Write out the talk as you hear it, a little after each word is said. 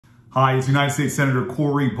Hi, it's United States Senator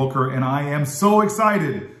Cory Booker, and I am so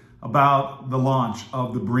excited about the launch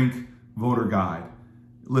of the Brink voter guide.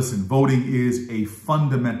 Listen, voting is a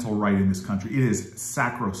fundamental right in this country. It is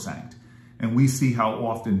sacrosanct. And we see how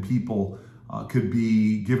often people could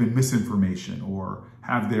be given misinformation or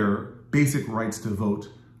have their basic rights to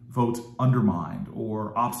vote undermined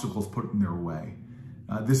or obstacles put in their way.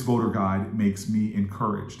 This voter guide makes me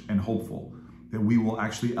encouraged and hopeful that we will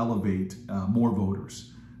actually elevate more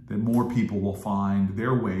voters, that more people will find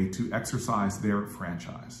their way to exercise their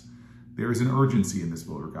franchise. There is an urgency in this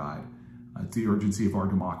voter guide. It's the urgency of our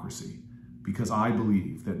democracy, because I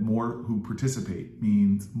believe that more who participate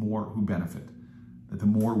means more who benefit, that the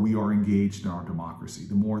more we are engaged in our democracy,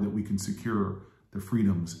 the more that we can secure the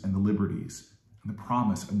freedoms and the liberties and the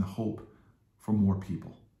promise and the hope for more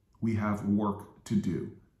people. We have work to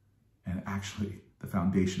do, and actually the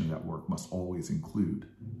foundation of that work must always include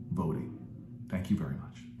voting. Thank you very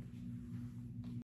much.